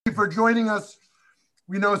for joining us.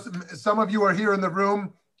 We know some of you are here in the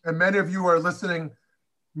room, and many of you are listening.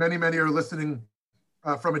 Many are listening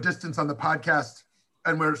from a distance on the podcast.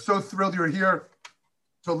 And we're so thrilled you're here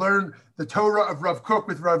to learn the Torah of Rav Kook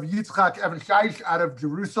with Rav Yitzchak Even Shaish out of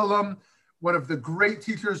Jerusalem, one of the great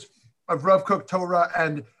teachers of Rav Kook Torah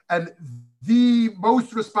and the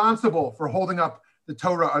most responsible for holding up the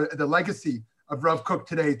Torah, the legacy of Rav Kook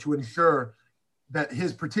today to ensure that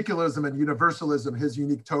his particularism and universalism, his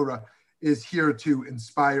unique Torah, is here to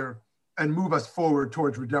inspire and move us forward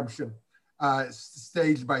towards redemption,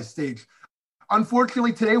 stage by stage.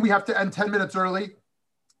 Unfortunately, today we have to end 10 minutes early,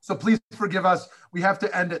 so please forgive us. We have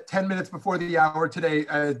to end at 10 minutes before the hour today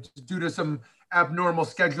due to some abnormal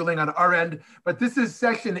scheduling on our end. But this is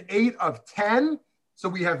session 8 of 10. So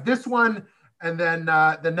we have this one and then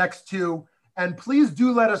the next two. And please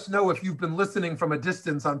do let us know if you've been listening from a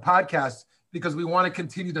distance on podcasts, because we want to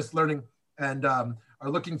continue this learning and are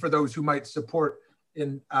looking for those who might support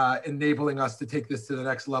in enabling us to take this to the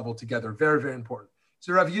next level together. Very, very important.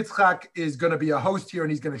 So Rav Yitzchak is going to be a host here,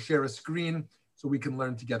 and he's going to share a screen so we can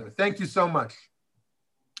learn together. Thank you so much.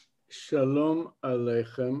 Shalom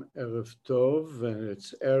Aleichem, Erev Tov, and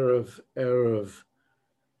it's Erev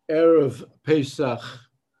Pesach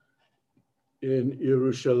in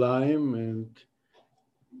Yerushalayim, and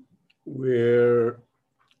we're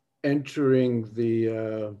entering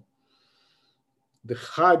the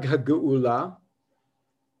Chag HaGeula,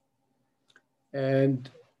 and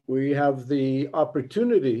we have the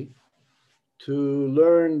opportunity to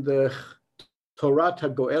learn the Torah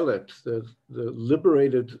HaGoelet, the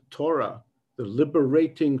liberated Torah, the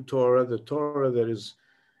liberating Torah, the Torah that is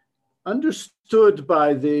understood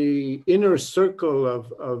by the inner circle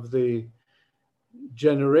of the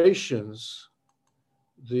generations,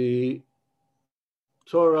 the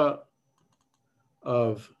Torah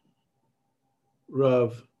of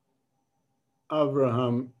Rav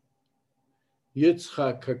Avraham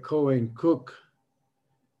Yitzchak HaKohen Kook,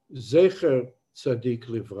 Zecher Tzadik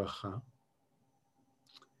Livracha.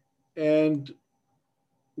 And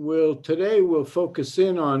today we'll focus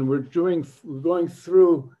in on, we're going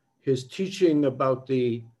through his teaching about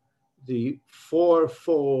the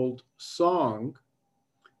fourfold song,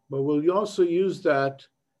 but we'll also use that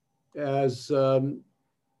as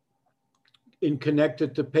in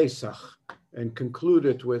connected to Pesach and conclude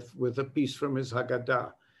it with a piece from his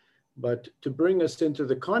Haggadah. But to bring us into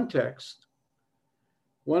the context,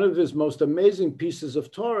 one of his most amazing pieces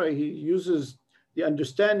of Torah, he uses the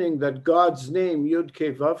understanding that God's name, Yud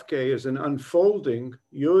Kei Vav Kei, is an unfolding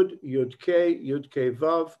Yud, Yud Kei,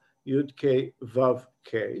 Vav, Yud Kei, Vav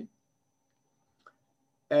Kei.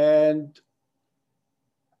 And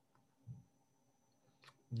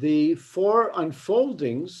the four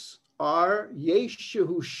unfoldings are Yesh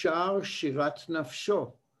Shehu Shar Shirat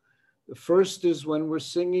Nafsho. The first is when we're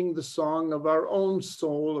singing the song of our own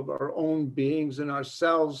soul, of our own beings and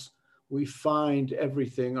ourselves. We find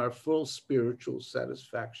everything, our full spiritual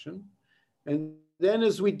satisfaction. And then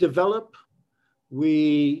as we develop,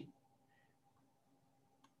 we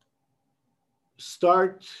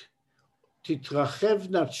start Titrachev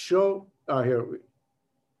Natsho,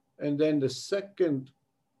 and then the second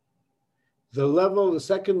level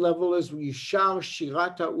is Yishar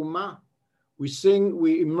Shirata Uma. We sing,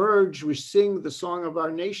 we emerge, we sing the song of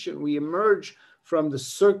our nation. We emerge from the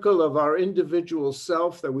circle of our individual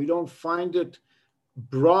self, that we don't find it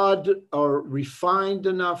broad or refined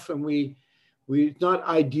enough, and we're not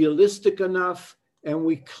idealistic enough, and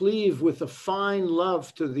we cleave with a fine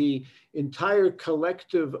love to the entire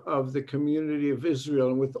collective of the community of Israel.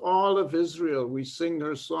 And with all of Israel, we sing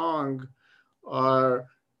her song, our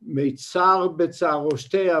Meitzar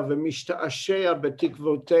Betzaroshtea V'mishta'ashea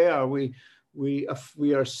Betikvotea. We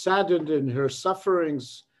are saddened in her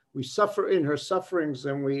sufferings. We suffer in her sufferings,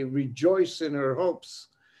 and we rejoice in her hopes.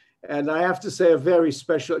 And I have to say a very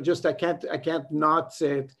special, I can't not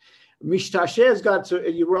say it. Mishtasheh has got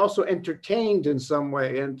to, you were also entertained in some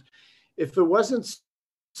way. And if it wasn't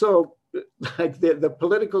so, like the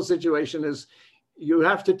political situation is, you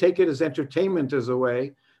have to take it as entertainment as a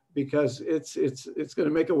way, because it's going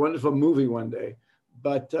to make a wonderful movie one day.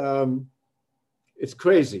 But it's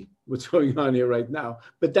crazy what's going on here right now.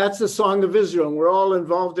 But that's the Song of Israel, and we're all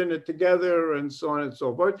involved in it together, and so on and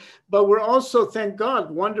so forth. But we're also, thank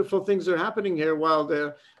God, wonderful things are happening here while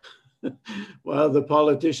the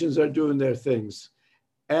politicians are doing their things.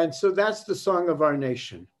 And so that's the song of our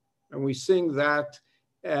nation. And we sing that.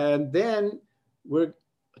 And then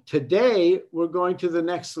today we're going to the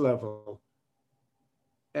next level.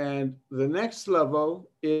 And the next level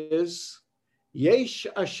is Yesh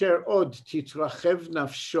asher od titrachev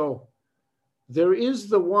nafsho. there is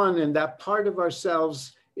the one in that part of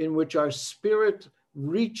ourselves in which our spirit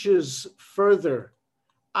reaches further.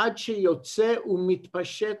 Ad sheyotze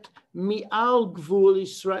umitpashet mi'al gvul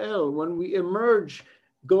Israel, when we emerge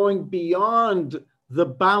going beyond the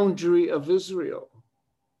boundary of Israel.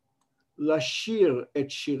 Lashir et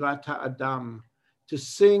shirat ha'adam, to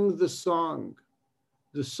sing the song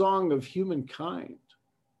of humankind.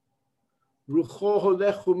 Rucho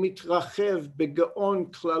holech umitrachev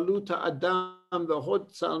begaon klalut ha'adam v'hod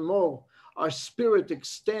tzalmo, our spirit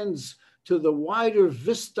extends to the wider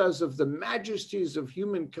vistas of the majesties of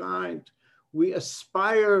humankind. We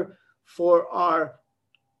aspire for our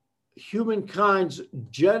humankind's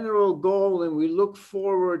general goal, and we look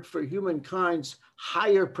forward for humankind's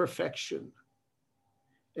higher perfection.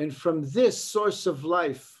 And from this source of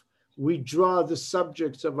life, we draw the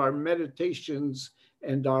subjects of our meditations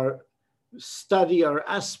and our study, our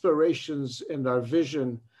aspirations and our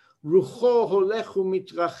vision. Rucho holech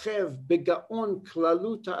umitrachev begaon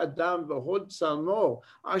klalut ha'adam v'hod tzalmo.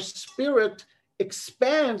 Our spirit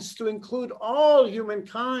expands to include all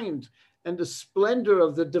humankind and the splendor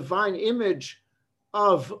of the divine image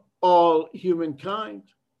of all humankind.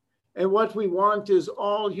 And what we want is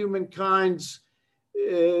all humankind's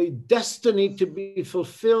destiny to be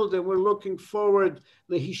fulfilled, and we're looking forward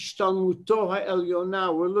lehishtalmuto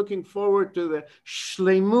ha'elyona. We're looking forward to the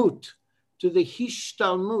shleimut, to the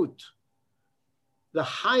hishtalmut, the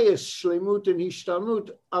highest shleimut and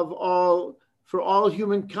hishtalmut of all, for all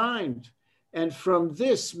humankind. And from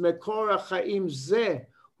this, mekor ha'chaim zeh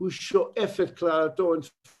hu sho'efet klalato. And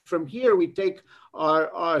from here we take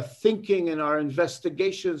our thinking and our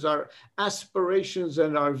investigations, our aspirations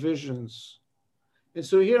and our visions. And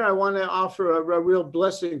so here I want to offer a real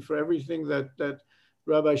blessing for everything that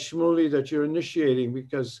Rabbi Shmuley, that you're initiating,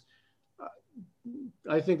 because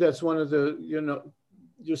I think that's one of the,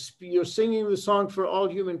 you're singing the song for all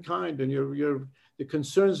humankind, and the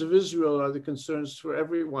concerns of Israel are the concerns for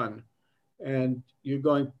everyone. And you're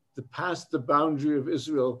going past the boundary of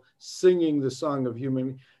Israel, singing the song of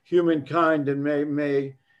humankind, and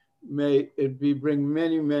may it bring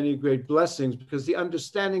many, many great blessings, because the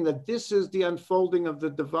understanding that this is the unfolding of the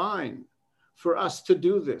divine for us to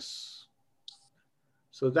do this.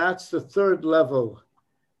 So that's the third level.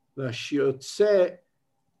 Shiotze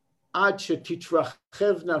ad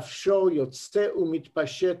shetitrachev nafsho yotze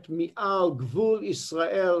umitpashet mi'al gvul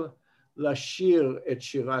Israel lashir et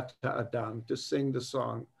shirat ha'adam, to sing the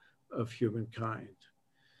song of humankind.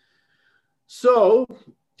 So,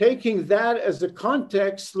 taking that as a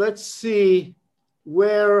context, let's see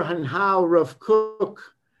where and how Rav Kook,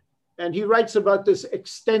 and he writes about this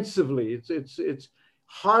extensively. It's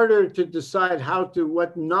harder to decide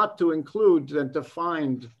what not to include than to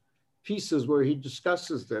find pieces where he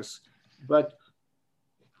discusses this. But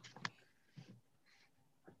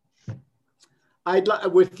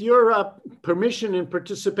with your permission and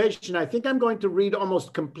participation, I think I'm going to read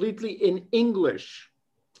almost completely in English,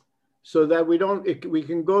 so that we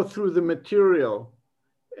can go through the material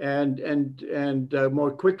and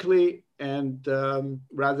more quickly, and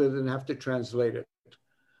rather than have to translate it.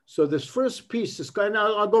 So this first piece is kind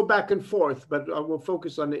of, I'll go back and forth, but I will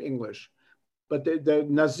focus on the English. But the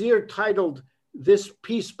Nazir titled this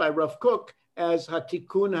piece by Rav Kook as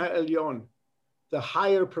Hatikun Ha'elyon, the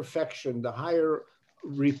higher perfection, the higher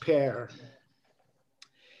repair.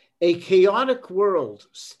 A chaotic world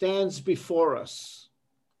stands before us.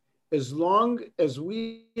 As long as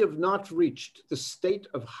we have not reached the state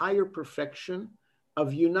of higher perfection,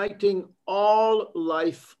 of uniting all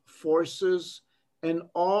life forces and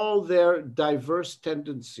all their diverse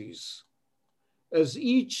tendencies, as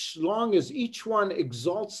long as each one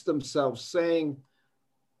exalts themselves, saying,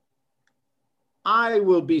 I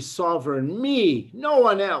will be sovereign, me, no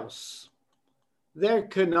one else, there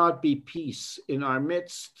cannot be peace in our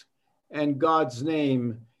midst, and God's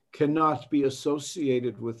name cannot be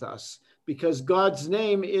associated with us, because God's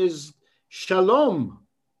name is Shalom.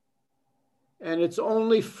 And it's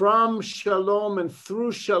only from Shalom and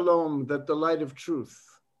through Shalom that the light of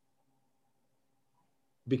truth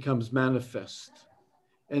becomes manifest.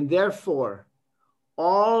 And therefore,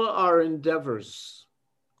 all our endeavors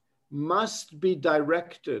must be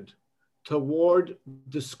directed toward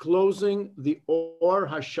disclosing the Or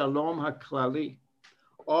HaShalom HaKlali.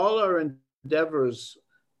 All our endeavors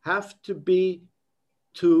have to be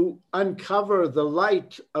to uncover the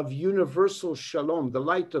light of universal shalom, the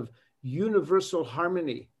light of universal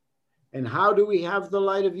harmony. And how do we have the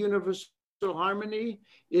light of universal harmony?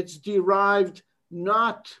 It's derived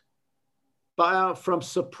not from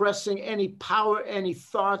suppressing any power, any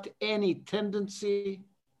thought, any tendency,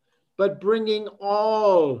 but bringing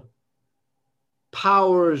all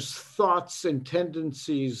powers, thoughts, and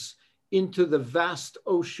tendencies into the vast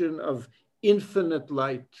ocean of infinite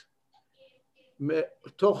light.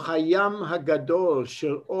 תוך הים הגדול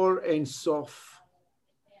של אור אין סוף,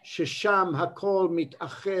 ששם הכל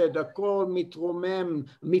מתאחד, הכל מתרומם,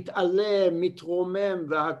 מתעלה, מתרומם,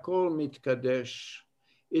 והכל מתקדש.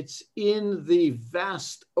 It's in the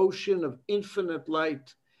vast ocean of infinite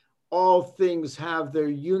light. All things have their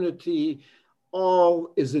unity.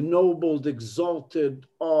 All is ennobled, exalted.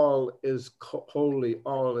 All is holy.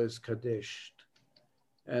 All is kadeshed.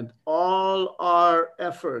 And all our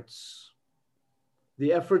efforts,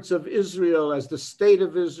 the efforts of Israel as the state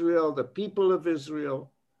of Israel, the people of Israel,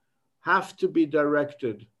 have to be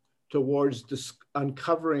directed towards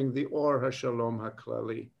uncovering the Or HaShalom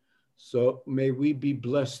HaKlali. So may we be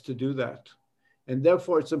blessed to do that. And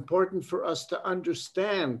therefore, it's important for us to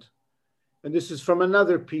understand, and this is from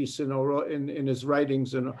another piece in his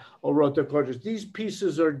writings in Orot HaKodesh. These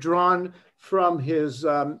pieces are drawn from his,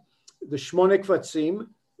 the Shmone Kvatzim,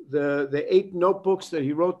 the 8 notebooks that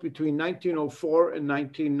he wrote between 1904 and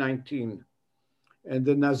 1919. And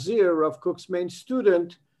the Nazir, Rav Kook's main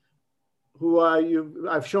student, who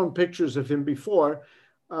I've shown pictures of him before,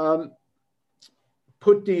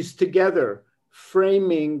 put these together,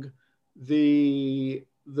 framing the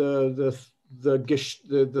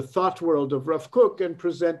thought world of Rav Kook and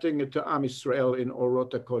presenting it to Am Yisrael in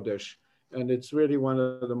Orot HaKodesh. And it's really one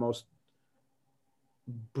of the most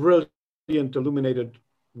brilliant, illuminated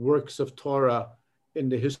works of Torah in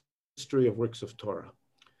the history of works of Torah.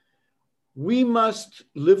 We must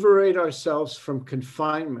liberate ourselves from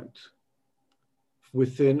confinement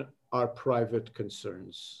within our private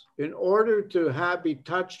concerns. In order to be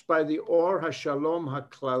touched by the Or HaShalom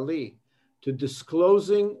HaKlali, to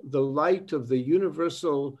disclosing the light of the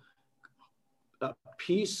universal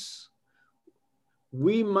peace,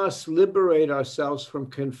 we must liberate ourselves from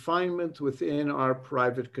confinement within our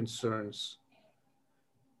private concerns.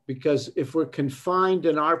 Because if we're confined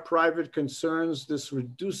in our private concerns, this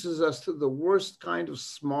reduces us to the worst kind of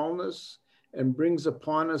smallness and brings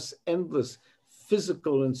upon us endless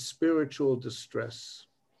physical and spiritual distress.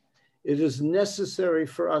 It is necessary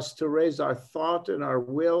for us to raise our thought and our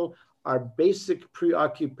will, our basic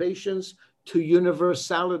preoccupations, to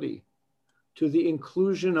universality, to the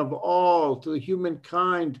inclusion of all, to the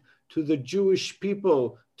humankind, to the Jewish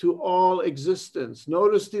people, to all existence.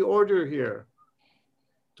 Notice the order here.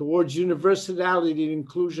 Towards universality, the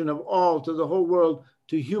inclusion of all, to the whole world,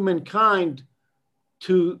 to humankind,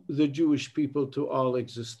 to the Jewish people, to all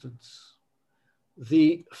existence.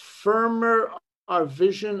 The firmer our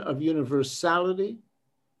vision of universality,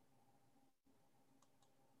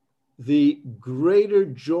 the greater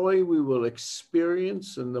joy we will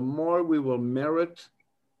experience and the more we will merit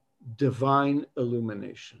divine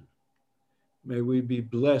illumination. May we be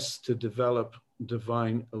blessed to develop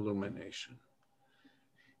divine illumination.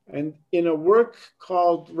 And in a work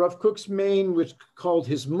called Rav Kook's main, which called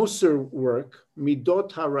his Musar work,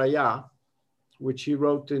 Midot Haraya, which he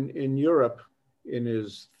wrote in Europe in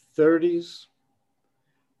his 30s.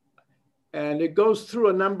 And it goes through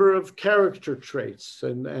a number of character traits,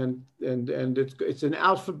 and it's in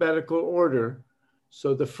alphabetical order.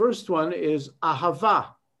 So the first one is Ahava,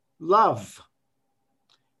 love.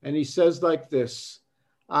 And he says like this,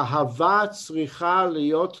 Ahava tzricha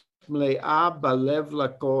liot mle'a balev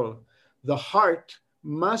lakol. The heart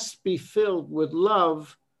must be filled with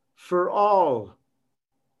love for all.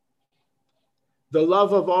 The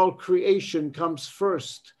love of all creation comes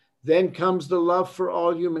first. Then comes the love for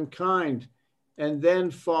all humankind, and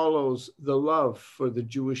then follows the love for the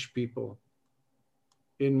Jewish people,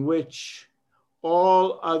 in which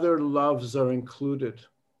all other loves are included.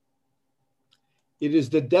 It is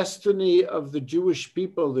the destiny of the Jewish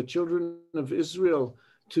people, the children of Israel,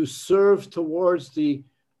 to serve towards the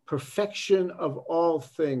perfection of all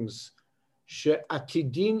things.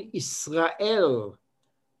 She'atidin Israel.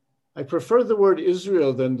 I prefer the word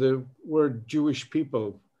Israel than the word Jewish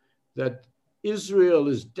people. That Israel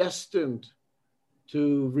is destined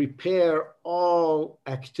to repair all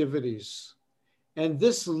activities. And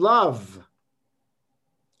this love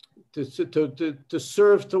to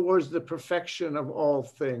serve towards the perfection of all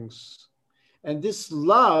things. And this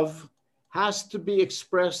love has to be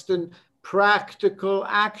expressed in practical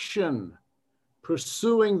action,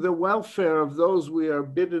 pursuing the welfare of those we are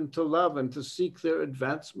bidden to love and to seek their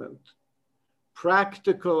advancement.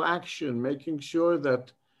 Practical action, making sure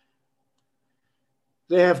that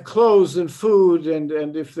they have clothes and food,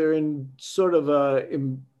 and if they're in sort of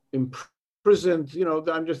imprisoned, you know,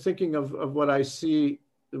 I'm just thinking of what I see,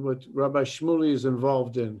 what Rabbi Shmuley is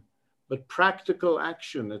involved in. but practical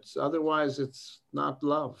action. Otherwise it's not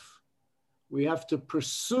love. We have to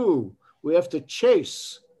pursue, we have to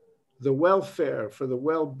chase the welfare for the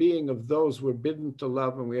well-being of those we're bidden to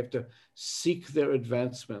love, and we have to seek their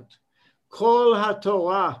advancement. Kol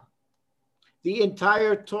HaTorah, the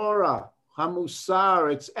entire Torah,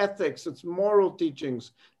 HaMusar, its ethics, its moral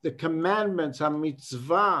teachings, the commandments,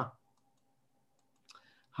 HaMitzvah,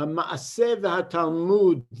 HaMaaseh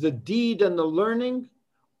VeHaTalmud, the deed and the learning,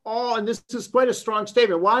 all, and this is quite a strong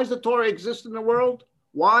statement. Why does the Torah exist in the world?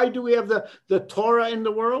 Why do we have the Torah in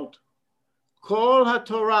the world? Kol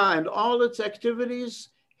HaTorah and all its activities,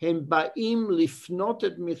 Hem ba'im lifnot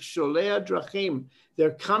et michsholei hadrachim.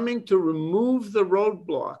 They're coming to remove the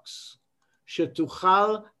roadblocks.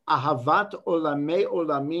 Shetuchal ahavat olamei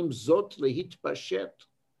olamim zot lehitpashet.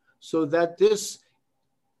 So that this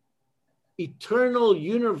eternal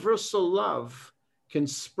universal love can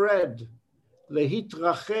spread.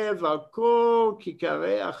 Lehitrachev al kol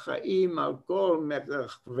kikarei hachaim al kol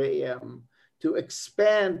merachveihem. To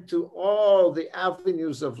expand to all the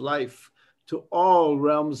avenues of life, to all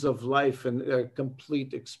realms of life and their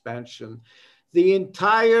complete expansion. The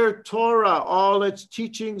entire Torah, all its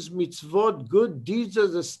teachings, mitzvot, good deeds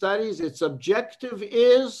of the studies, its objective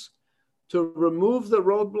is to remove the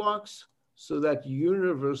roadblocks so that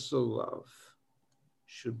universal love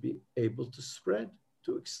should be able to spread,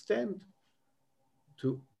 to extend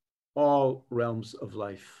to all realms of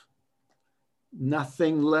life.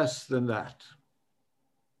 Nothing less than that.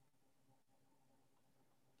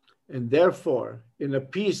 And therefore, in a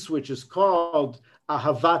piece which is called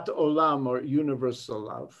Ahavat Olam, or universal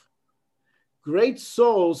love, great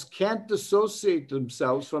souls can't dissociate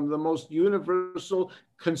themselves from the most universal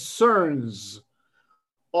concerns.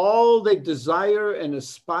 All they desire and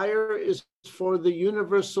aspire is for the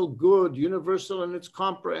universal good, universal in its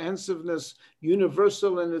comprehensiveness,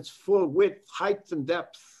 universal in its full width, height, and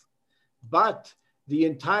depth. But the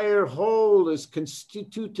entire whole is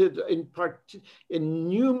constituted in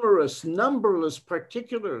numerous, numberless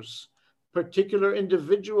particulars, particular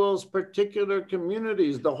individuals, particular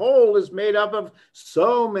communities. The whole is made up of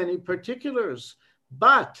so many particulars.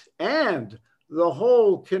 And the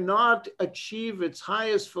whole cannot achieve its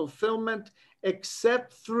highest fulfillment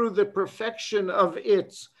except through the perfection of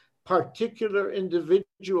its particular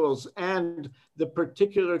individuals and the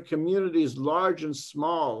particular communities, large and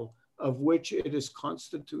small, of which it is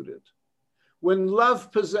constituted. When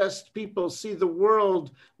love-possessed people see the world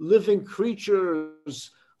living creatures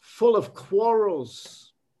full of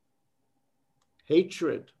quarrels,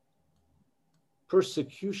 hatred,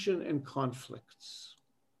 persecution, and conflicts,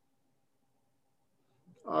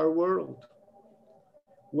 our world.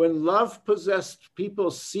 When love-possessed people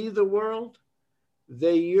see the world,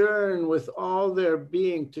 they yearn with all their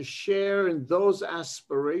being to share in those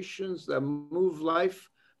aspirations that move life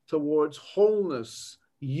towards wholeness,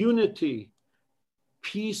 unity,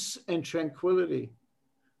 peace, and tranquility.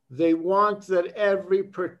 They want that every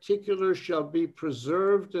particular shall be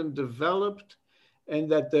preserved and developed,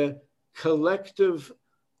 and that the collective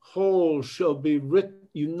whole shall be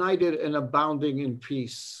united and abounding in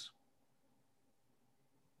peace.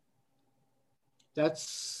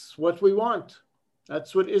 That's what we want.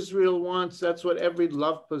 That's what Israel wants. That's what every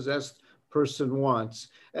love-possessed person wants.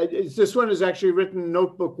 This one is actually written in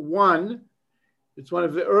Notebook 1. It's one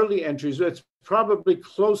of the early entries. It's probably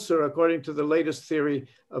closer, according to the latest theory,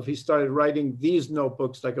 of he started writing these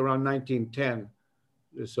notebooks like around 1910.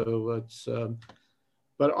 So it's,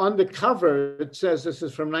 but on the cover, it says this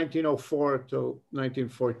is from 1904 to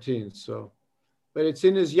 1914. So, but it's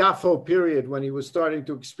in his Yafo period when he was starting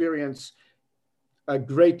to experience a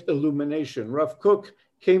great illumination. Rav Kook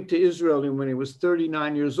came to Israel when he was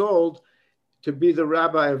 39 years old to be the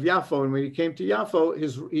rabbi of Yafo. And when he came to Yafo,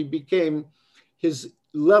 his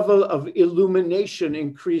level of illumination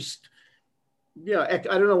increased. Yeah, I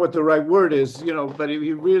don't know what the right word is, but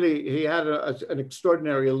he had an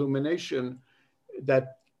extraordinary illumination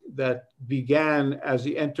that began as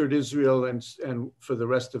he entered Israel and for the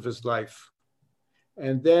rest of his life.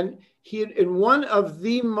 And then in one of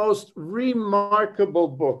the most remarkable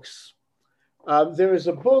books, there is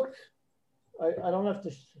a book, I don't have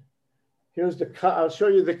to. I'll show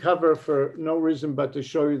you the cover for no reason but to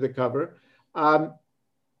show you the cover. Rav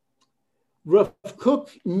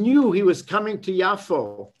Kook knew he was coming to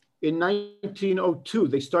Yafo in 1902.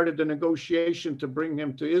 They started the negotiation to bring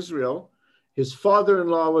him to Israel. His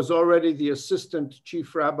father-in-law was already the assistant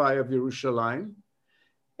chief rabbi of Yerushalayim.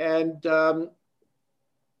 And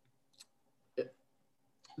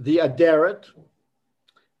the Aderet.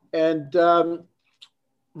 And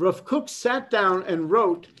Rav Kook sat down and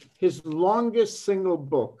wrote his longest single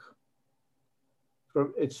book,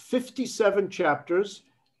 It's 57 chapters,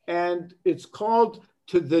 and it's called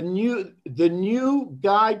the new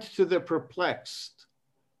guide to the perplexed,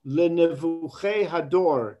 Lenevuchei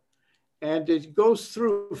Hador, and it goes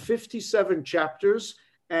through 57 chapters,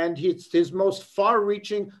 and it's his most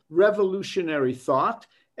far-reaching revolutionary thought,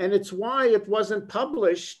 and it's why it wasn't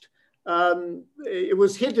published. It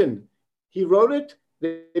was hidden. He wrote it,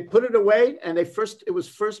 they put it away, and it was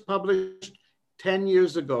first published 10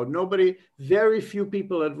 years ago. Very few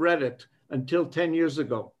people had read it until 10 years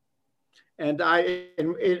ago. And I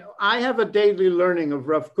have a daily learning of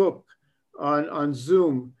Rav Kook on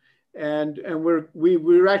Zoom, and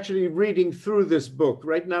we're actually reading through this book.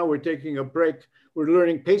 Right now we're taking a break. We're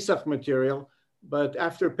learning Pesach material, but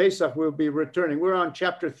after Pesach we'll be returning. We're on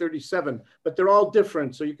chapter 37, but they're all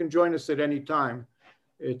different, so you can join us at any time.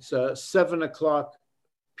 It's 7 o'clock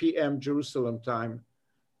p.m. Jerusalem time,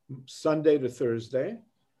 Sunday to Thursday.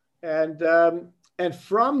 And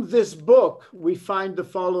from this book, we find the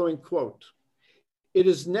following quote: "It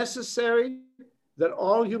is necessary that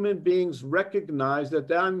all human beings recognize that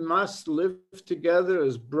they must live together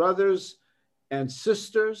as brothers and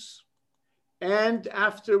sisters. And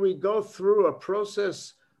after we go through a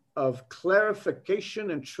process of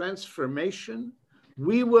clarification and transformation,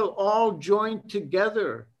 we will all join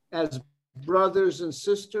together as brothers and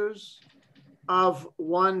sisters of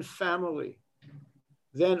one family.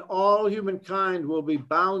 Then all humankind will be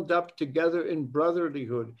bound up together in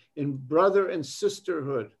brotherlyhood, in brother and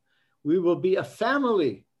sisterhood. We will be a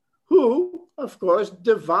family who, of course,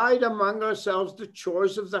 divide among ourselves the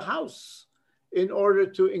chores of the house in order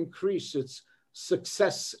to increase its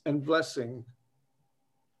success and blessing.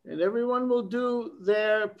 And everyone will do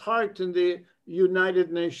their part in the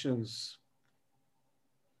United Nations."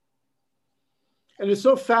 And it's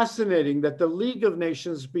so fascinating that the League of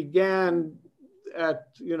Nations began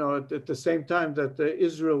at the same time that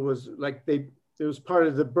Israel was it was part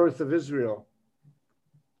of the birth of Israel.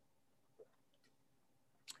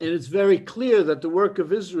 And it's very clear that the work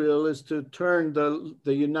of Israel is to turn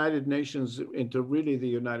the United Nations into really the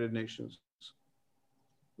United Nations,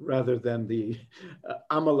 rather than the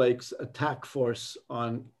Amalek's attack force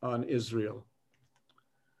on Israel.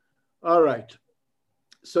 All right.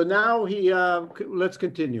 So now let's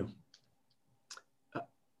continue.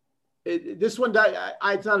 This one,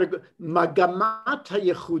 it's not a good, Magamat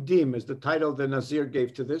HaYechudim is the title the Nazir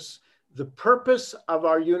gave to this, the purpose of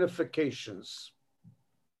our unifications.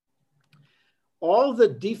 All the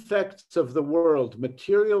defects of the world,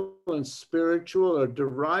 material and spiritual, are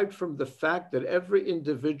derived from the fact that every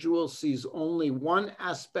individual sees only one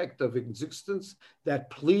aspect of existence that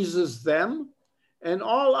pleases them, and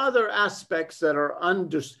all other aspects that are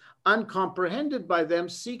uncomprehended by them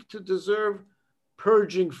seek to deserve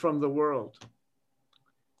purging from the world.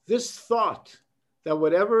 This thought that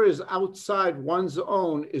whatever is outside one's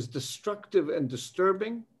own is destructive and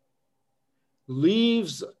disturbing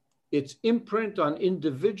leaves its imprint on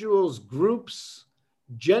individuals, groups,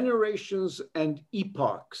 generations, and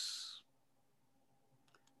epochs.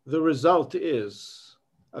 The result is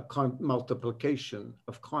a multiplication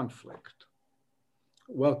of conflict.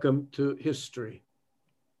 Welcome to history.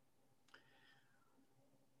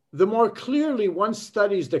 The more clearly one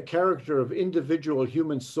studies the character of individual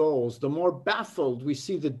human souls, the more baffled we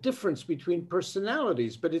see the difference between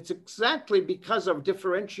personalities. But it's exactly because of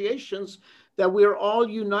differentiations that we are all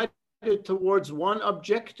united towards one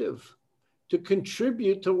objective: to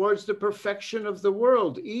contribute towards the perfection of the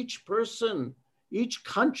world. Each person, each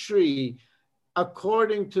country,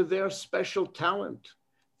 according to their special talent.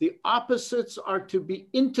 The opposites are to be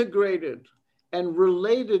integrated and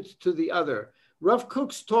related to the other. Rav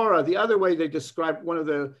Kook's Torah, the other way they describe one of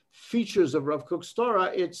the features of Rav Kook's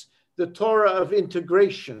Torah, it's the Torah of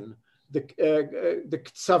integration, the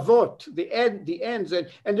ktsavot, the ends,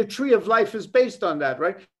 and the tree of life is based on that,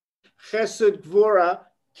 right? Chesed, Gvura,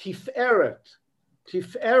 Tiferet.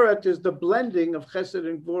 Tiferet is the blending of Chesed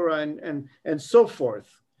and Gvura and so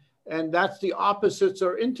forth. And that's the opposites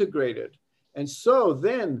are integrated. And so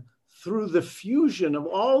then, through the fusion of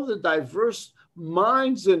all the diverse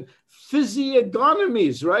minds and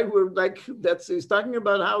physiognomies, right? He's talking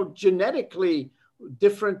about how genetically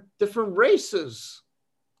different races,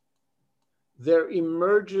 there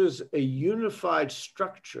emerges a unified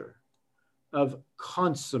structure of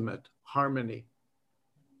consummate harmony.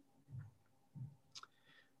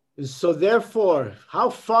 So therefore, how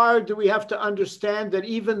far do we have to understand that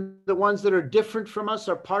even the ones that are different from us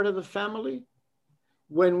are part of the family?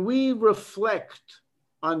 When we reflect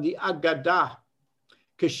on the Agadah,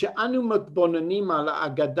 כשאנו מתבוננים על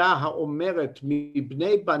האגדה האומרת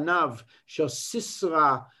מבני בניו של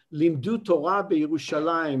סיסרא Limdu Torah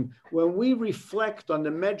beYerushalayim. When we reflect on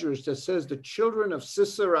the measures that says the children of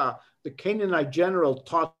Sisera, the Canaanite general,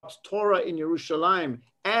 taught Torah in Yerushalayim,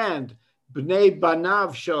 and Bnei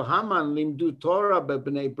Banav Shel Haman Limdu Torah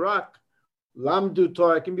beBnei Brak, Lamdu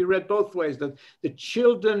Torah, it can be read both ways, that the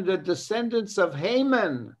children, the descendants of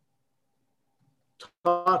Haman,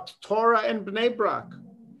 taught Torah in Bnei Brak.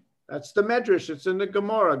 That's the Medrash, it's in the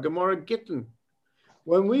Gemara Gittin.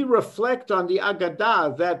 When we reflect on the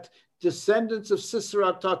Agadah, that descendants of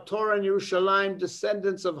Sisera taught Torah in Yerushalayim,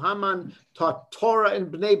 descendants of Haman taught Torah in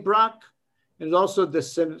Bnei Brak, and also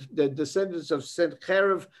the descendants of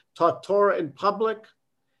Sennacherib taught Torah in public,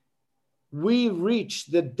 we reach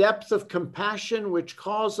the depth of compassion which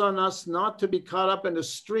calls on us not to be caught up in a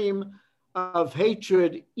stream of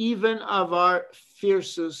hatred, even of our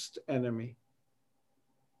fiercest enemy.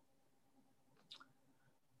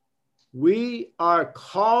 We are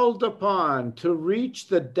called upon to reach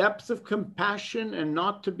the depth of compassion and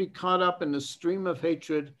not to be caught up in a stream of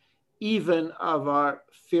hatred, even of our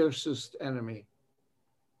fiercest enemy.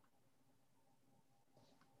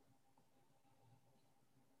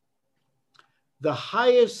 The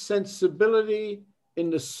highest sensibility in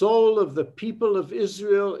the soul of the people of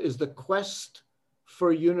Israel is the quest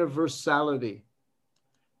for universality.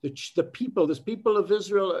 This people of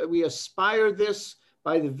Israel, we aspire this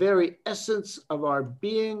by the very essence of our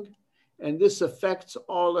being, and this affects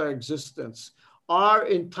all our existence. Our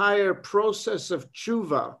entire process of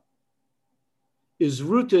tshuva is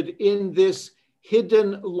rooted in this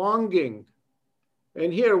hidden longing.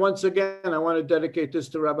 And here, once again, I want to dedicate this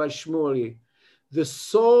to Rabbi Shmuley. The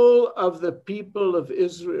soul of the people of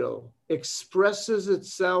Israel expresses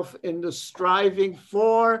itself in the striving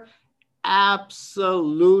for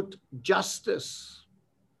absolute justice,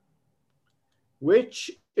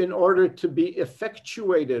 which, in order to be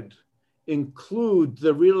effectuated, include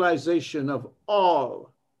the realization of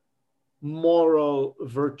all moral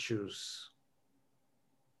virtues.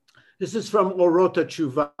 This is from Orot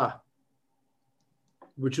HaTshuva,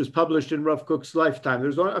 which was published in Rav Kook's lifetime.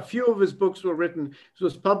 There's a few of his books were written. It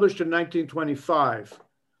was published in 1925.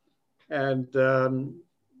 And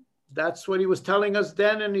that's what he was telling us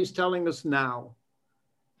then, and he's telling us now.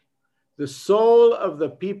 The soul of the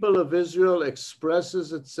people of Israel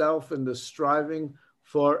expresses itself in the striving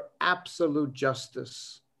for absolute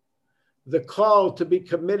justice. The call to be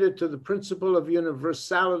committed to the principle of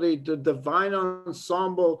universality, the divine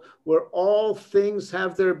ensemble where all things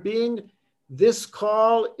have their being, this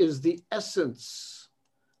call is the essence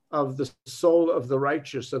of the soul of the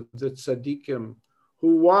righteous, of the tzaddikim,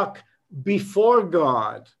 who walk before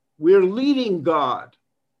God. We're leading God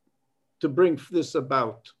to bring this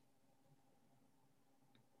about.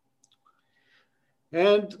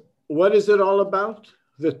 And what is it all about?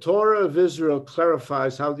 The Torah of Israel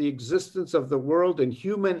clarifies how the existence of the world and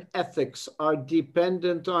human ethics are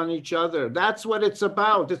dependent on each other. That's what it's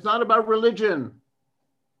about. It's not about religion.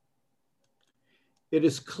 It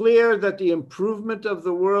is clear that the improvement of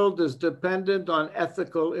the world is dependent on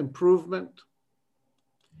ethical improvement.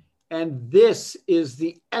 And this is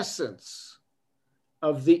the essence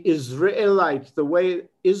of the Israelite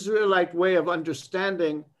way of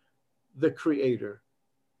understanding the Creator.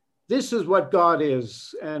 This is what God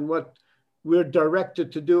is and what we're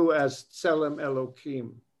directed to do as Tselem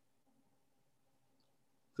Elokim.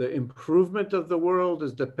 The improvement of the world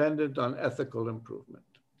is dependent on ethical improvement.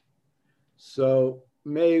 So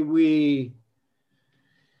may we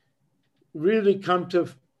really come to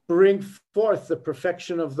bring forth the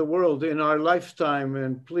perfection of the world in our lifetime.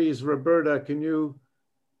 And please, Roberta, can you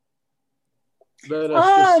let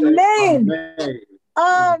us just say amen?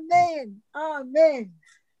 Amen. Amen.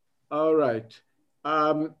 All right.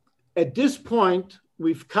 At this point,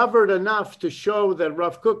 we've covered enough to show that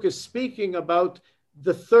Rav Kook is speaking about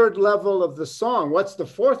the third level of the song. What's the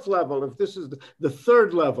fourth level if this is the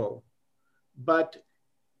third level? But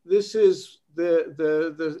this is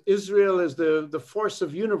the Israel is the force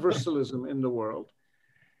of universalism in the world.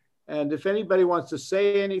 And if anybody wants to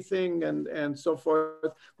say anything and so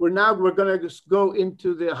forth, we're going to just go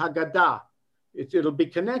into the Haggadah. It'll be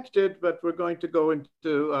connected, but we're going to go into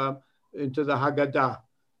the Haggadah.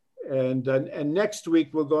 And next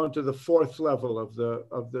week we'll go into the fourth level of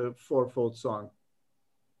the fourfold song.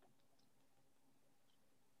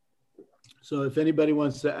 So if anybody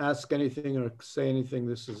wants to ask anything or say anything,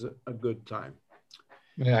 this is a good time.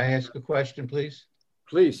 May I ask a question, please?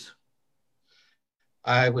 Please.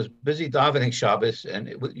 I was busy davening Shabbos, and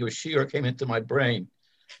your shiur came into my brain.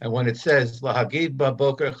 And when it says, Lahagid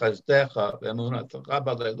ba'boker chazdecha v'emunatecha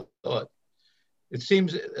b'leilot, it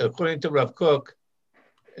seems, according to Rav Kook,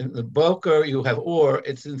 In the Boker, you have or,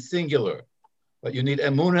 it's in singular. But you need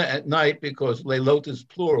emuna at night because leilot is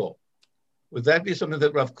plural. Would that be something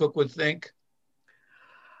that Rav Kook would think?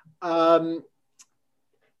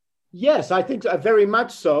 Yes, I think very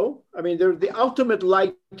much so. I mean, the ultimate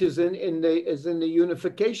light is in the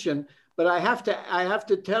unification. But I have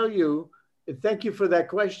to tell you, thank you for that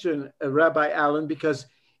question, Rabbi Allen, because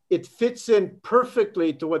it fits in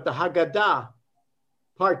perfectly to what the Haggadah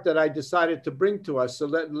part that I decided to bring to us. So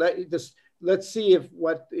let's see if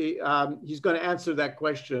he's going to answer that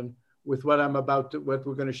question with what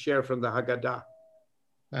we're going to share from the Haggadah.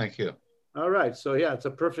 Thank you. All right. So yeah, it's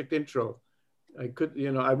a perfect intro.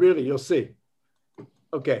 You'll see.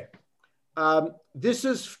 Okay. This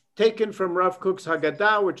is taken from Rav Kook's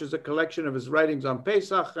Haggadah, which is a collection of his writings on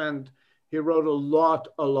Pesach, and he wrote a lot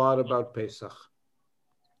about Pesach.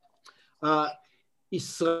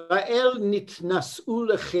 Israel nitnasu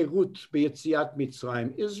lecherut b'yetziat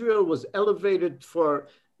Mitzrayim. Israel was elevated for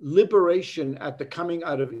liberation at the coming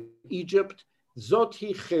out of Egypt. Zot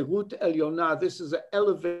hi cherut elyona. This is an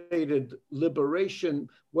elevated liberation.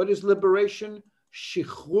 What is liberation?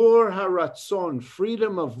 Shichrur haratzon,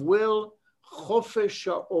 freedom of will. Chofesh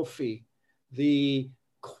ha'ofi, the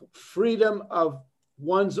freedom of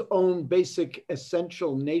one's own basic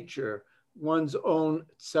essential nature, one's own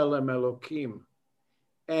tselem Elokim.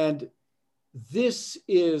 And this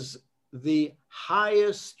is the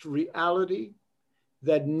highest reality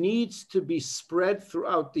that needs to be spread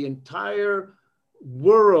throughout the entire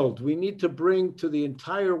world. We need to bring to the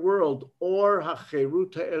entire world or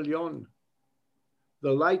hacherut ha'elyon,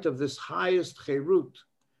 the light of this highest cherut.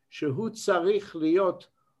 Shehu tzarich liot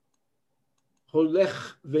holech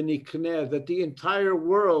v'nikneh, that the entire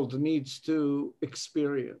world needs to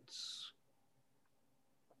experience.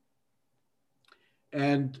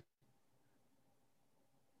 And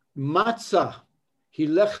matzah, hi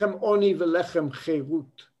lechem oni v'lechem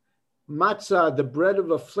cherut. Matzah, the bread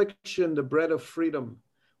of affliction, the bread of freedom.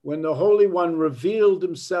 When the Holy One revealed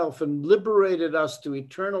himself and liberated us to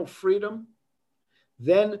eternal freedom,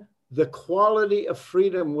 then the quality of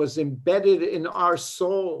freedom was embedded in our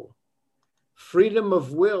soul. Freedom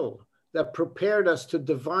of will that prepared us to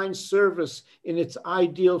divine service in its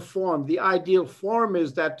ideal form. The ideal form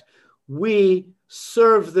is that we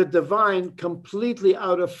serve the divine completely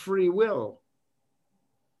out of free will.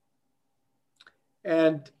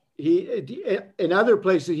 And in other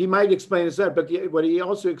places, he might explain this, but what he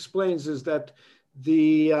also explains is that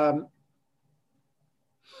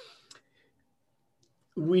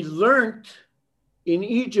we learned in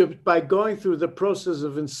Egypt by going through the process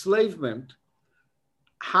of enslavement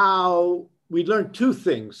how we learned two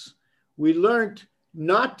things. We learned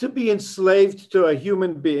not to be enslaved to a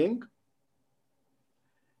human being,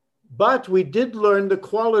 but we did learn the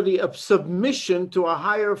quality of submission to a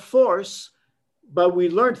higher force. But we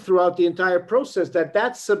learned throughout the entire process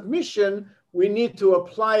that submission, we need to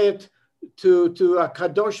apply it to a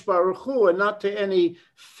Kadosh Baruch Hu and not to any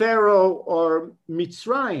Pharaoh or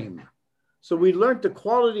Mitzrayim. So we learned the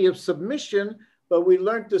quality of submission, but we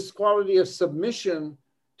learned this quality of submission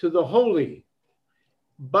to the holy.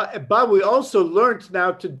 But we also learned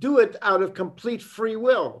now to do it out of complete free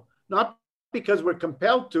will, not because we're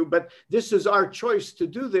compelled to, but this is our choice to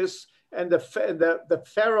do this. And the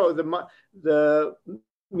Pharaoh, the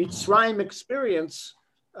Mitzrayim experience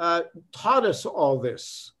taught us all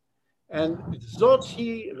this. And Zot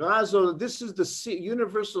hi Razol, this is the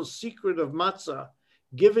universal secret of matzah,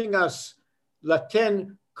 giving us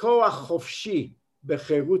laten koach chofshi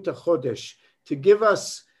becherut hachodesh, to give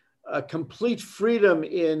us a complete freedom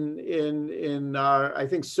in our, I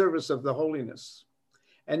think, service of the holiness.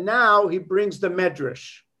 And now he brings the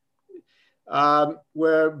Medrash,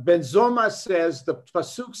 where Ben Zoma says, the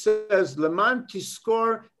pasuk says, "Leman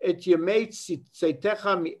tiskor et yemei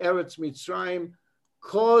tzeitecha mi eretz Mitzrayim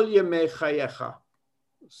kol yemei chayecha."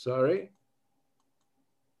 Sorry,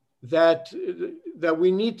 that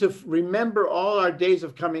we need to remember all our days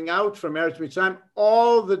of coming out from Eretz Mitzrayim,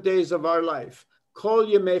 all the days of our life. Kol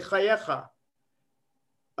yemei chayecha.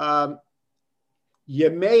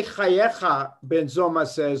 Yemei chayecha, Ben Zoma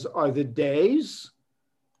says, are the days.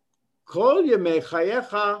 Kol yemei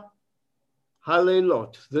chayecha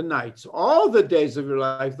halelot, the nights. All the days of your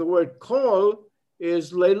life. The word kol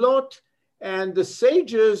is leilot, and the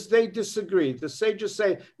sages, they disagree. The sages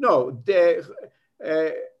say, no,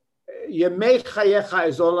 yemei chayecha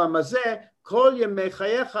is olam hazeh, kol yemei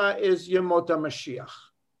chayecha is yemot HaMashiach.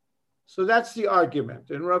 So that's the argument.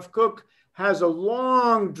 And Rav Kook has a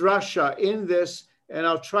long drasha in this, and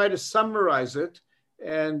I'll try to summarize it.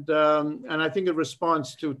 And I think it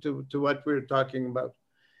responds to what we're talking about.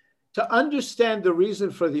 To understand the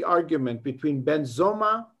reason for the argument between Ben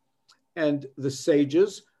Zoma and the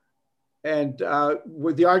sages, and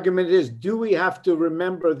where the argument is, do we have to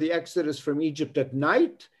remember the Exodus from Egypt at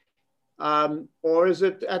night, or is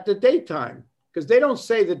it at the daytime? Because they don't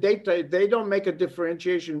say the daytime, they don't make a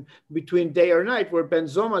differentiation between day or night, where Ben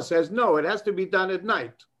Zoma says, no, it has to be done at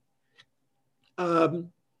night.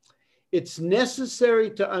 It's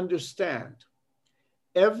necessary to understand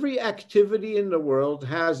every activity in the world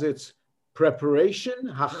has its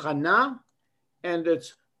preparation, hachana, and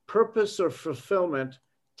its purpose or fulfillment,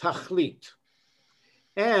 tachlit.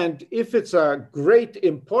 And if it's a great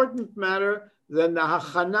important matter, then the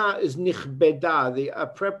hachana is nichbeda. The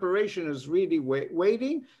preparation is really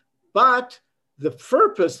waiting, but the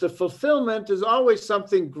purpose, the fulfillment is always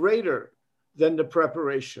something greater than the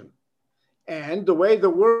preparation. And the way the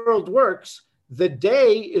world works, the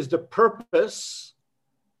day is the purpose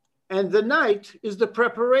and the night is the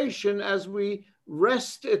preparation as we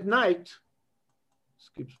rest at night,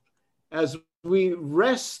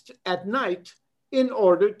 in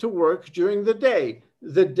order to work during the day.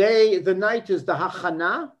 The night is the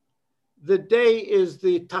hachana, the day is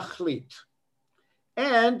the tachlit.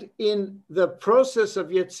 And in the process of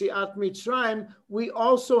Yetziat Mitzrayim, we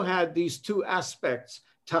also had these two aspects,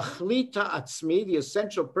 tachlit ha'atzmi, the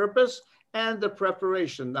essential purpose, and the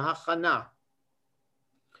preparation, the hachana.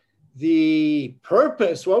 The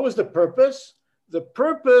purpose, what was the purpose? The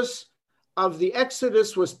purpose of the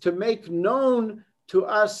Exodus was to make known to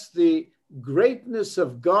us the greatness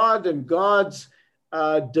of God and God's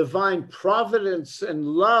divine providence and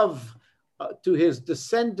love to his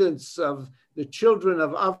descendants of the children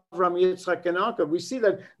of Avram, Yitzchak, and Yaakov. We see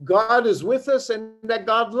that God is with us and that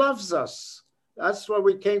God loves us. That's what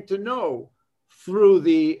we came to know through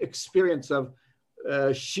the experience of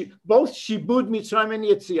both Shibud Mitzrayim and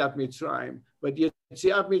Yetziat Mitzrayim. But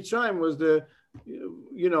Yetziat Mitzrayim was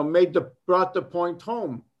brought the point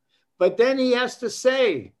home. But then he has to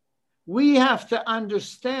say, we have to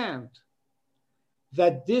understand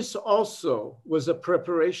that this also was a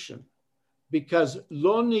preparation, because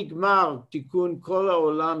lo nigmar tikun kol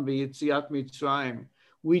haolam b'yetziat Mitzrayim.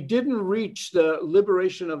 We didn't reach the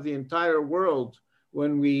liberation of the entire world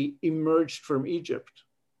when we emerged from Egypt.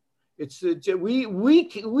 We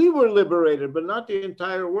were liberated, but not the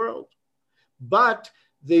entire world. But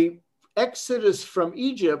the Exodus from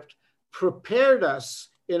Egypt prepared us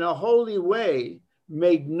in a holy way,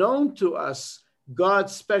 made known to us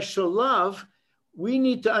God's special love. We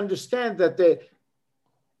need to understand that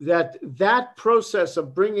that process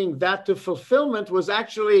of bringing that to fulfillment was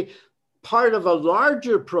actually part of a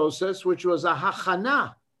larger process, which was a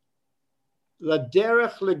hachana, la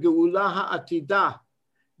derech legeula ha'atida.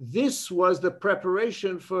 This was the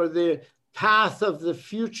preparation for the path of the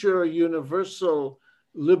future universal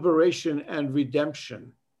liberation and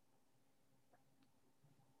redemption.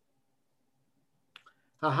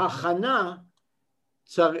 ההכנה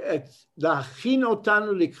להכין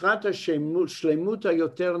אותנו לקראת השלמות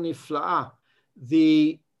היותר נפלאה.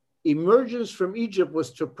 The emergence from Egypt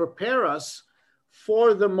was to prepare us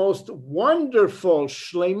for the most wonderful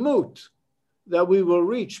shlemut that we will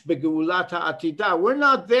reach, begeulat ha'atidah. We're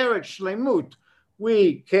not there at shlemut.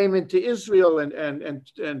 We came into Israel and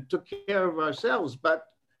took care of ourselves, but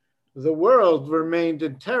the world remained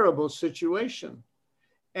in terrible situation.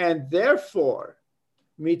 And therefore,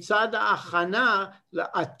 מצד ההכנה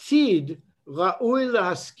לעתיד ראוי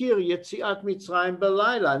להזכיר יציאת מצרים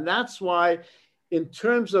בלילה. And that's why, in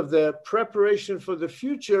terms of the preparation for the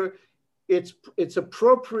future, it's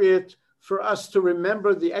appropriate for us to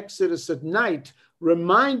remember the Exodus at night,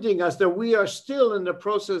 reminding us that we are still in the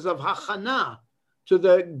process of hachana to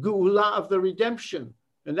the geula of the redemption.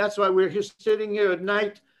 And that's why we're here sitting here at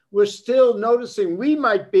night. We're still noticing, we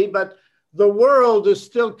might be, but the world is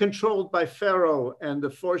still controlled by Pharaoh and the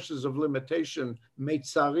forces of limitation,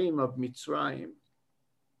 Meitzarim of Mitzrayim.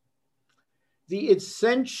 The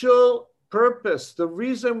essential purpose, the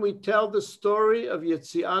reason we tell the story of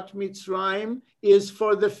Yetziat Mitzrayim is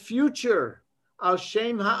for the future. Al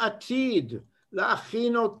Shem Ha'atid,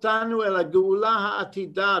 La'achin otanu el ha'geula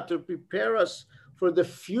ha'atidah, to prepare us for the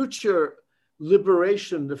future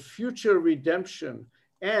liberation, the future redemption,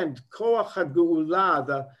 and Koach ha'geula,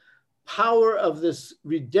 the power of this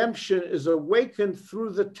redemption is awakened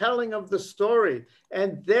through the telling of the story,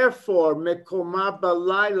 and therefore mekoma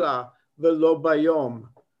balayla velo bayom.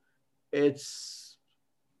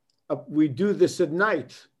 We do this at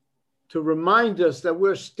night to remind us that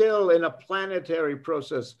we're still in a planetary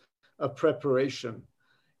process of preparation.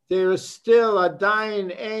 There is still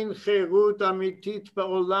adayin ein cherut amitit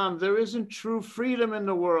ba'olam. There isn't true freedom in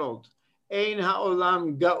the world. Ein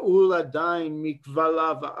ha'olam ga'ul adain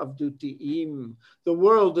mikvala va'avdutiim. The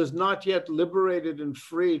world is not yet liberated and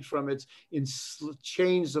freed from its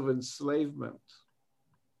chains of enslavement.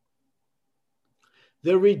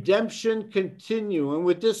 The redemption continue, and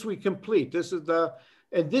with this we complete. This is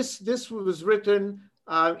this was written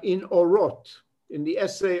in Orot, in the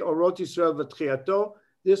essay Orot Yisrael V'Tchiato.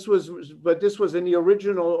 This was in the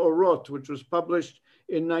original Orot, which was published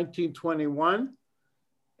in 1921,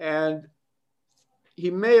 and he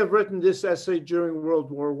may have written this essay during World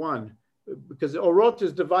War I, because Orot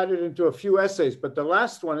is divided into a few essays, but the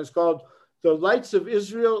last one is called "The Lights of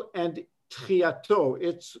Israel and Tchiato,"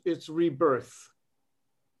 its rebirth.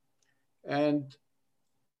 And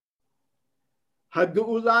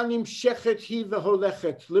Ha'geula nimshechet hi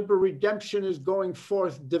v'holechet. Redemption is going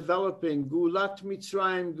forth, developing. Geulat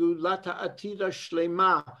Mitzrayim, Geulat ha'atida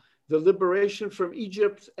shlema. The liberation from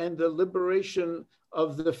Egypt and the liberation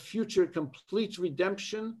of the future complete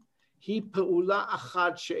redemption. Hi pe'ula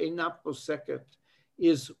achad she'ena poseket.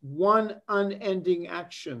 Is one unending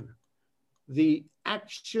action. The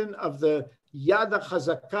action of the yad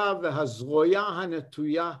ha'chazaka v'hazroya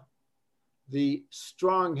ha'netuya. The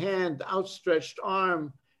strong hand, outstretched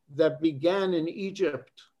arm that began in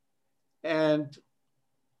Egypt and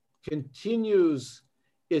continues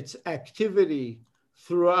its activity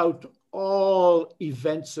throughout all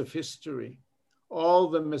events of history, all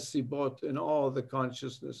the mesibot and all the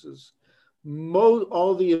consciousnesses,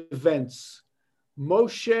 all the events.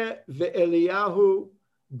 Moshe ve'Eliyahu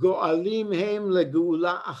go'alim heim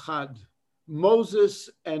legeula achad. Moses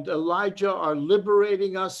and Elijah are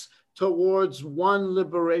liberating us towards one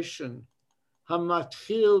liberation.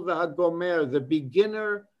 Hamatchil v'hagomer, the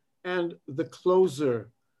beginner and the closer.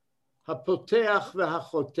 Hapoteach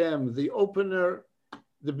v'hachotem, the opener,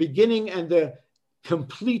 the beginning and the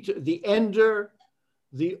complete, the ender,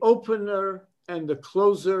 the opener and the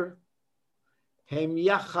closer. Hem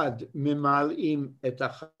yachad mimal'im et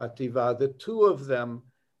hachativa, the two of them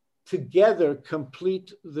together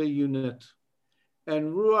complete the unit.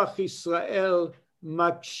 And Ruach Yisrael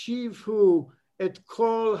Makshivhu et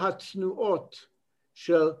kol hatnuot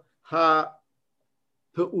shel ha'peulot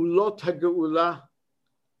ha'geula,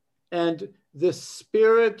 and the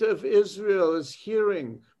spirit of Israel is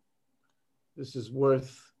hearing. This is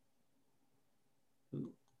worth.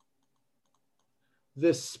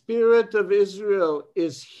 The spirit of Israel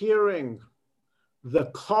is hearing the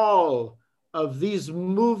call of these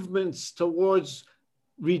movements towards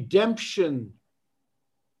redemption.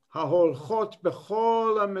 Haholchot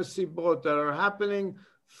bechol hamesibot, that are happening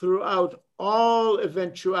throughout all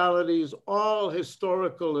eventualities, all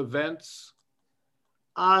historical events.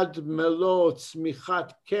 Ad melo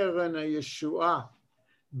tzmichat keren haYeshua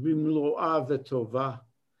bimloa v'tova,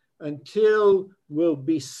 until will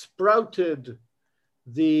be sprouted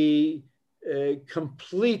the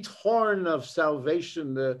complete horn of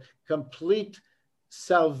salvation. The complete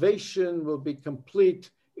salvation will be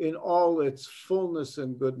complete in all its fullness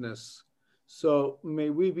and goodness. So may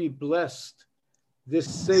we be blessed this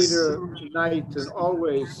Seder night and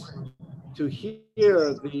always to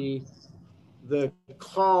hear the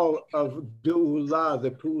call of Geula, the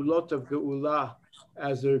Peulot of Geula,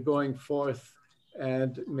 as they're going forth.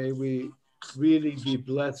 And may we really be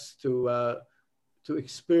blessed to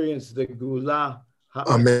experience the Geula.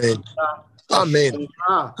 Amen. Amen.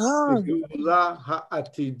 The Geula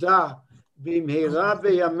ha'atida.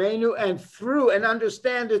 And through, and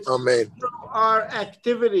understand it's Amen. Through our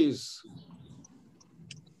activities.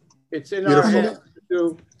 It's in Beautiful. our hands to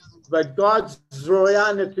do, but God's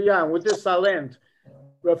Zroya Netuyah, with this I'll end.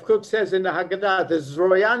 Rav Kook says in the Haggadah, the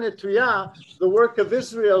Zroya Netuyah, the work of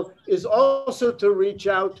Israel, is also to reach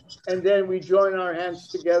out, and then we join our hands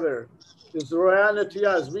together. The Zroya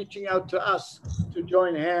Netuyah is reaching out to us to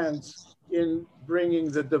join hands in bringing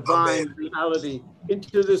the divine Amen. reality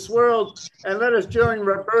into this world. And let us join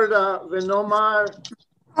Roberta Venomar.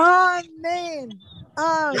 Amen.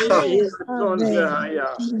 Amen.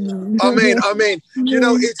 Amen. Amen. You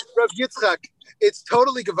know, it's Rav Yitzchak. It's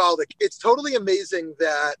totally gewaldic. It's totally amazing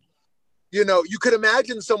that, you know, you could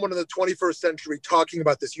imagine someone in the 21st century talking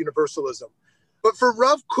about this universalism. But for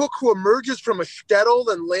Rav Kook, who emerges from a shtetl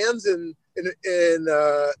and lands in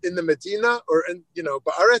the Medina, or in, you know,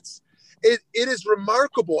 Ba'aretz, it is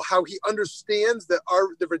remarkable how he understands that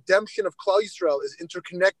the redemption of Klal Yisrael is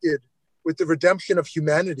interconnected with the redemption of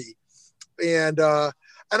humanity, and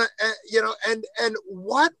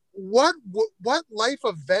what life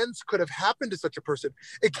events could have happened to such a person?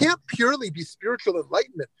 It can't purely be spiritual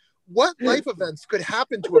enlightenment. What life events could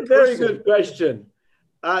happen to a person? Very good question.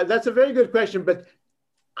 That's a very good question, but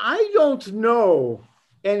I don't know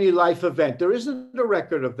any life event. There isn't a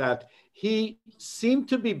record of that. He seemed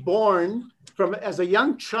to be born from, as a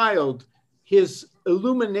young child, his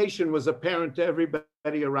illumination was apparent to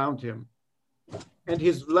everybody around him. And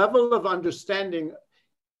his level of understanding,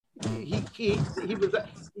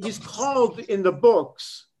 he's called in the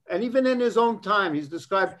books, and even in his own time, he's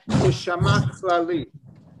described Neshama Klali,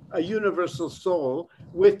 a universal soul,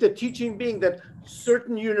 with the teaching being that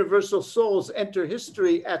certain universal souls enter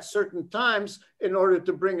history at certain times in order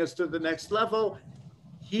to bring us to the next level.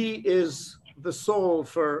 He is the soul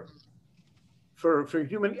for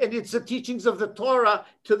human, and it's the teachings of the Torah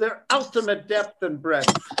to their ultimate depth and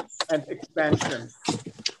breadth and expansion.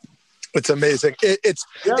 It's amazing. It's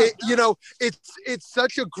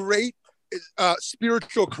such a great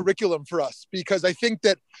spiritual curriculum for us, because I think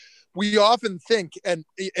that we often think, and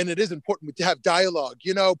it is important to have dialogue.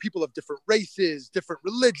 You know, people of different races, different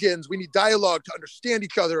religions. We need dialogue to understand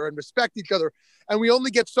each other and respect each other. And we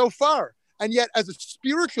only get so far. And yet, as a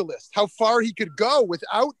spiritualist, how far he could go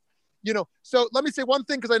without, you know. So let me say one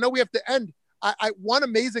thing, because I know we have to end. One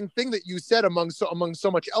amazing thing that you said among so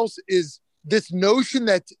much else is this notion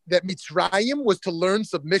that Mitzrayim was to learn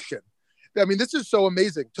submission. I mean, this is so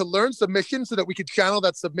amazing, to learn submission so that we could channel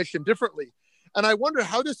that submission differently. And I wonder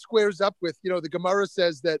how this squares up with, you know, the Gemara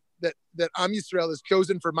says that Am Yisrael is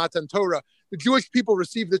chosen for Matan Torah. The Jewish people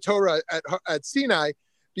received the Torah at Sinai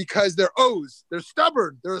because they're O's. They're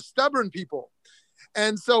stubborn. They're a stubborn people.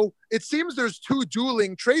 And so it seems there's two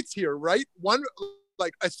dueling traits here, right? One,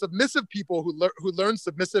 like a submissive people who learn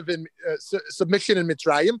submission in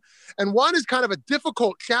Mitzrayim. And one is kind of a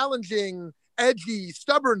difficult, challenging, edgy,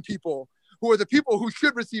 stubborn people who are the people who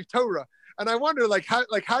should receive Torah. And I wonder,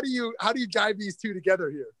 how do you jive these two together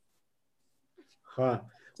here?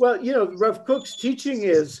 Well, you know, Rav Kook's teaching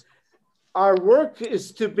is our work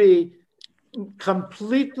is to be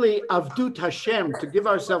completely avdut Hashem, to give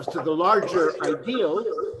ourselves to the larger ideal,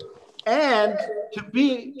 and to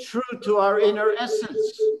be true to our inner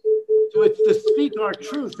essence, to speak our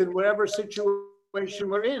truth in whatever situation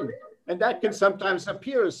we're in. And that can sometimes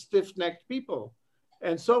appear as stiff-necked people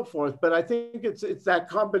and so forth. But I think it's that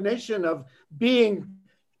combination of being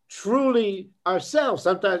truly ourselves.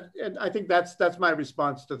 Sometimes, and I think that's my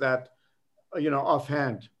response to that, you know,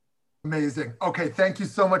 offhand. Amazing. Okay, thank you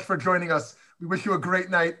so much for joining us. We wish you a great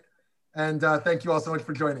night, and thank you all so much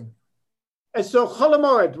for joining. And so, Chol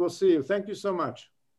Hamoed, we'll see you. Thank you so much.